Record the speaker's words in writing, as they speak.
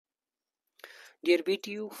Dear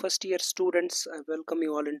VTU first year students, I welcome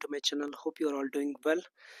you all into my channel. Hope you are all doing well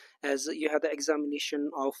as you have the examination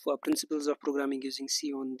of principles of programming using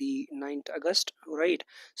C on the 9th August, right?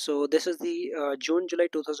 So this is the June-July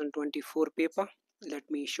 2024 paper. Let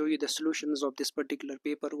me show you the solutions of this particular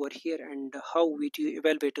paper over here and how VTU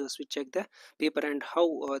evaluators will check the paper and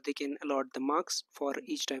how they can allot the marks for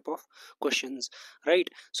each type of questions, right?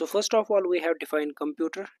 So first of all, we have defined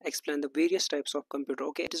computer, explain the various types of computer.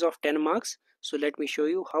 Okay, it is of 10 marks. So let me show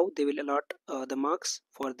you how they will allot the marks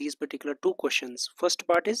for these particular two questions. First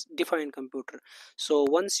part is define computer. So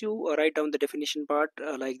once you write down the definition part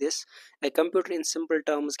like this, a computer in simple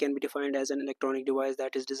terms can be defined as an electronic device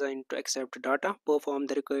that is designed to accept data, perform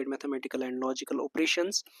the required mathematical and logical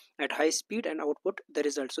operations at high speed and output the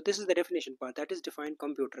result. So this is the definition part, that is define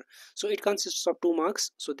computer. So it consists of 2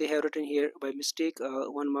 marks. So they have written here by mistake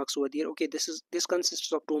 1 marks over there. Okay, this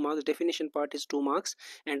consists of 2 marks. Definition part is 2 marks,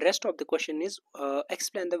 and rest of the question is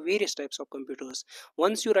explain the various types of computers.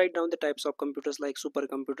 Once you write down the types of computers like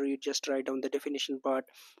supercomputer, you just write down the definition part.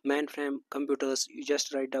 Mainframe computers, you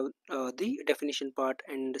just write down the definition part,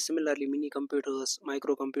 and similarly mini computers,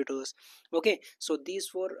 microcomputers. Okay, so these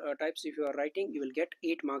four types if you are writing, you will get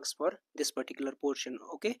 8 marks for this particular portion.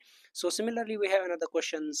 Okay, so similarly we have another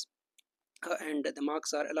questions and the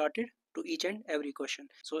marks are allotted to each and every question.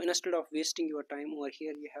 So instead of wasting your time over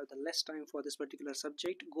here, you have the less time for this particular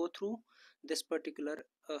subject. Go through this particular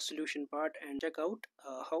solution part and check out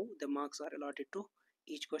how the marks are allotted to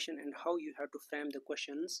each question and how you have to frame the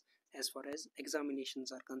questions as far as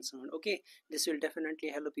examinations are concerned. Okay, this will definitely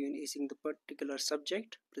help you in acing the particular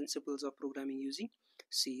subject principles of programming using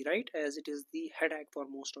C, right, as it is the headache for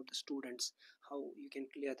most of the students how you can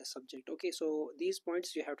clear the subject. Okay, so these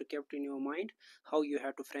points you have to keep in your mind, how you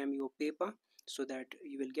have to frame your paper so that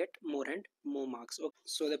you will get more and more marks. Okay,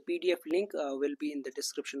 so the PDF link will be in the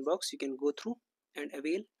description box. You can go through and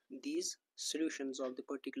avail these solutions of the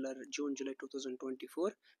particular June-July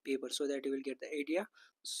 2024 paper so that you will get the idea.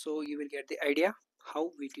 So you will get the idea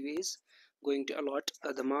how VTU is going to allot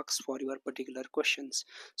the marks for your particular questions.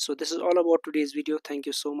 So this is all about today's video. Thank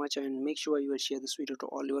you so much, and make sure you will share this video to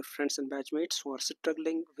all your friends and batchmates who are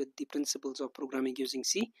struggling with the principles of programming using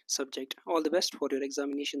C subject. All the best for your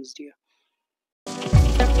examinations, dear.